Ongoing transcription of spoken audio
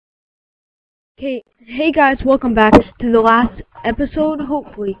Hey guys, welcome back to the last episode,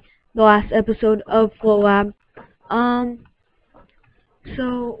 hopefully, the last episode of Flowlab.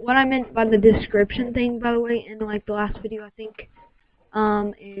 So what I meant by the description thing, by the way, in like the last video, I think,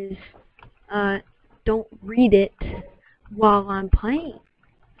 is, don't read it while I'm playing.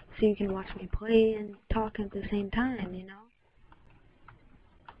 So you can watch me play and talk at the same time, you know?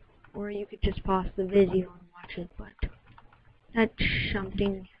 Or you could just pause the video and watch it, but that's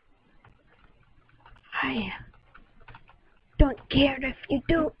something I don't care if you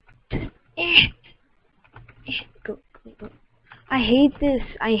do. Just go. I hate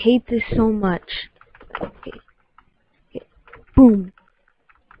this so much. Okay. Boom.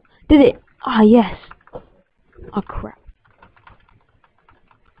 Did it? Ah, yes. Oh crap.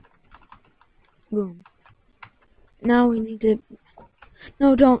 Boom. Now we need to.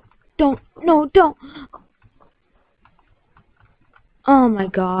 No, don't. No, don't. Oh my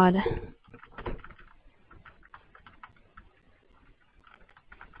god.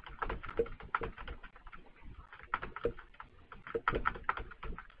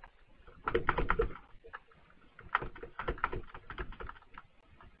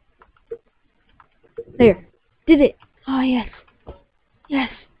 There. Did it. Oh, yes. Yes.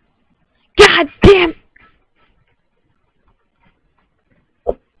 God damn.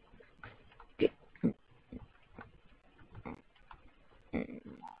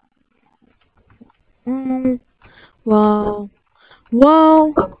 Whoa.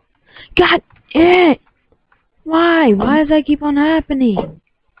 Whoa. God. Why? Why does that keep on happening?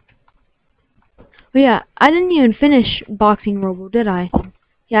 Oh yeah, I didn't even finish Boxing Robo, did I?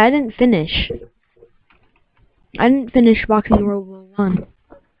 Yeah, I didn't finish. I didn't finish Boxing Robo 1.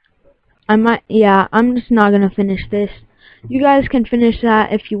 I might, yeah, I'm just not gonna finish this. You guys can finish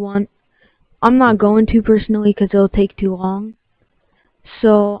that if you want. I'm not going to personally because it'll take too long.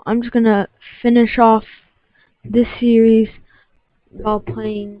 So I'm just gonna finish off this series while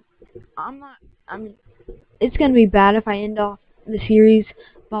playing. It's gonna be bad if I end off the series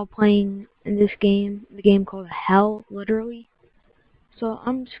while playing in this game, the game called Hell, literally. So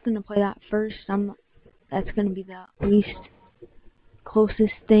I'm just gonna play that first. That's gonna be the least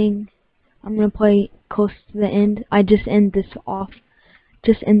closest thing. I'm gonna play close to the end. I just end this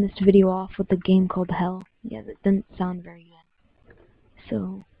video off with a game called Hell. Yeah, that didn't sound very good.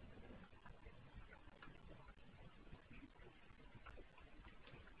 So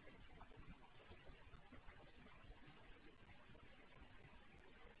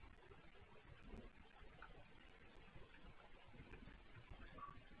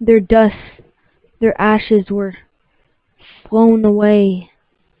their dust, their ashes were flown away.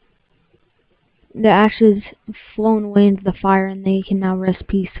 The ashes flown away into the fire, and they can now rest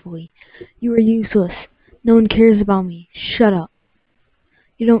peacefully. You are useless. No one cares about me. Shut up.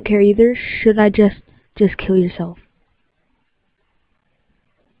 You don't care either. Should I just kill yourself?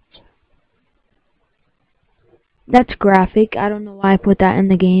 That's graphic. I don't know why I put that in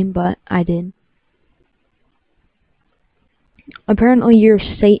the game, but I did. Apparently you're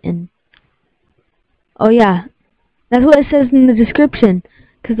Satan. Oh yeah, that's what it says in the description.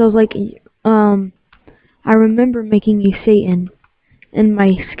 Cause I was like, I remember making you Satan, and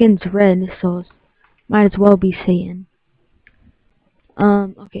my skin's red, so might as well be Satan.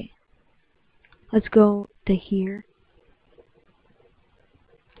 Okay. Let's go to here.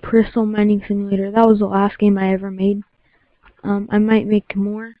 Crystal Mining Simulator. That was the last game I ever made. I might make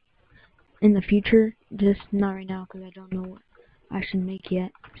more in the future, just not right now because I don't know what I should make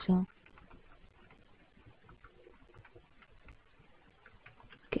yet. So,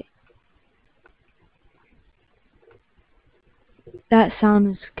 okay. That sound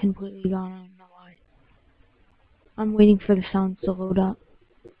is completely gone. I don't know why. I'm waiting for the sounds to load up.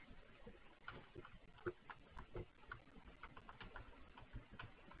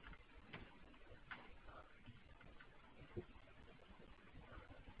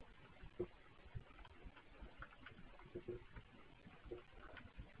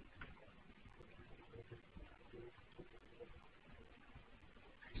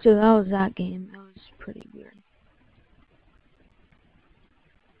 So that was that game. That was pretty weird.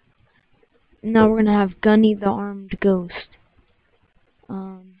 Now we're gonna have Gunny the Armed Ghost.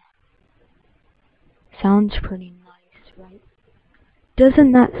 Sounds pretty nice, right?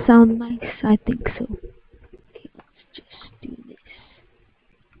 Doesn't that sound nice? I think so. Okay, let's just do this.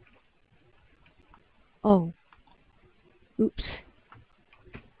 Oh. Oops.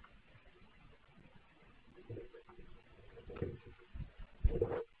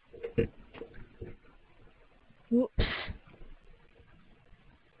 Whoops.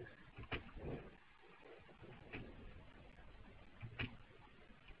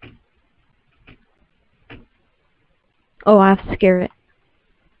 Oh, I have to scare it.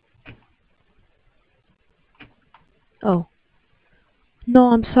 Oh.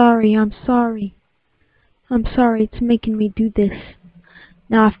 No, I'm sorry, I'm sorry. I'm sorry, it's making me do this.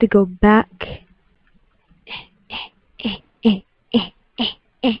 Now I have to go back.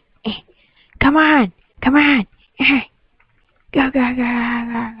 Come on! Come on! Go, go, go, go,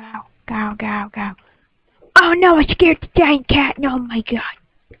 go, go, go, go. Oh no, I scared the giant cat! Oh my god.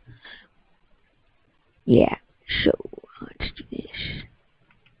 Yeah, so let's do this.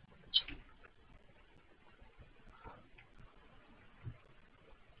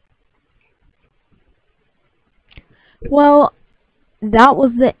 Well, that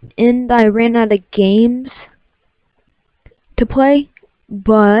was the end. I ran out of games to play,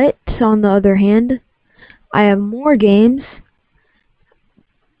 but on the other hand, I have more games,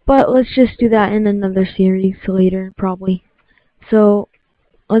 but let's just do that in another series later, probably. So,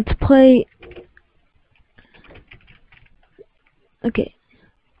 let's play, okay,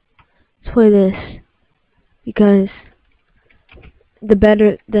 let's play this, because the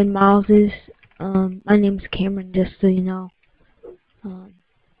better than Miles is, my name's Cameron, just so you know.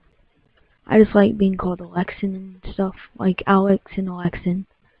 I just like being called Alexin and stuff, like Alex and Alexin.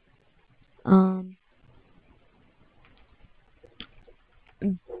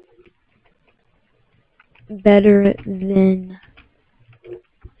 Better than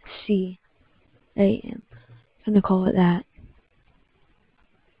C-A-M. I'm gonna call it that.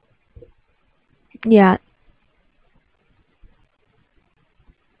 Yeah.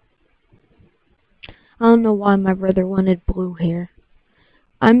 I don't know why my brother wanted blue hair.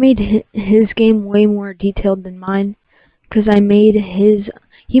 I made his game way more detailed than mine, because I made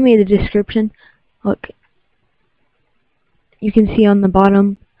he made a description. Look, you can see on the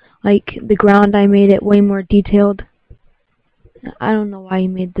bottom, like the ground, I made it way more detailed. I don't know why he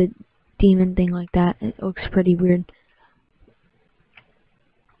made the demon thing like that. It looks pretty weird.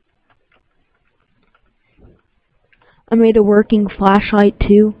 I made a working flashlight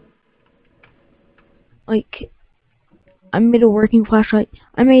too. Like, I made a working flashlight.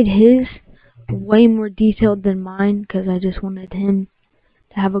 I made his way more detailed than mine because I just wanted him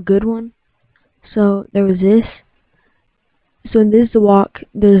to have a good one. So there was this. So this is the walk.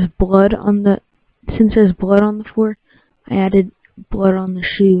 There's blood on the. Since there's blood on the floor, I added blood on the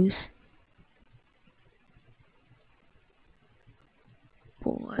shoes.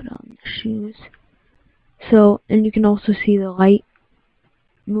 Blood on the shoes. So, and you can also see the light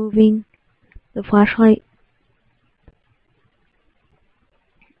moving, the flashlight.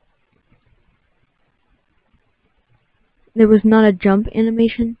 There was not a jump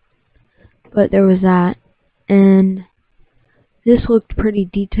animation, but there was that. And this looked pretty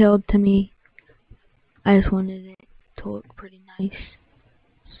detailed to me. I just wanted it to look pretty nice.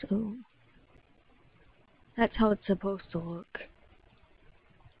 So, that's how it's supposed to look.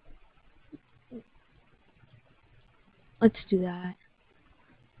 Let's do that.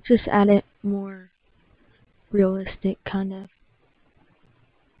 Just add it more realistic, kind of.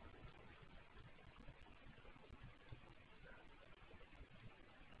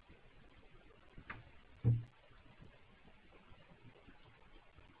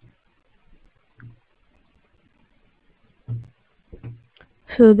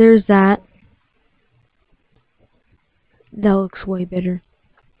 So there's that. That looks way better.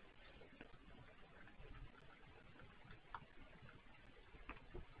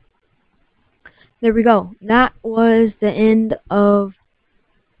 There we go. That was the end of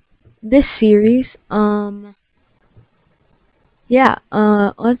this series. Yeah,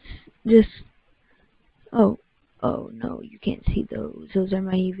 let's just, oh no, you can't see those. Those are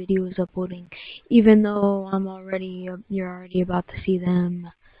my videos uploading. Even though you're already about to see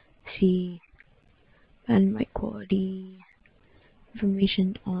them. See, and my quality,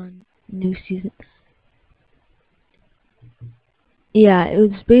 information on new season. Yeah, it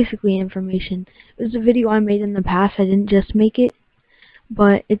was basically information. It was a video I made in the past. I didn't just make it,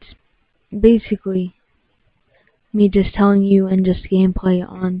 but it's basically me just telling you and just gameplay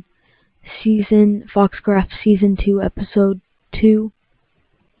on Foxcraft Season 2, Episode 2.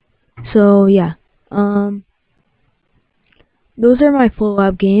 So, yeah. Those are my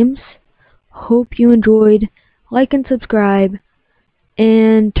Flowlab games. Hope you enjoyed. Like and subscribe.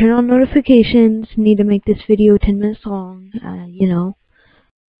 And turn on notifications. Need to make this video 10 minutes long. You know.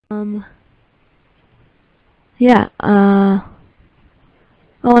 Yeah. Oh,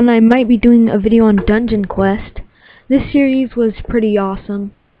 and I might be doing a video on Dungeon Quest. This series was pretty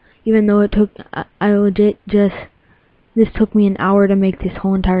awesome. Even though it took, this took me an hour to make this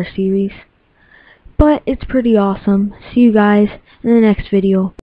whole entire series. But it's pretty awesome. See you guys in the next video.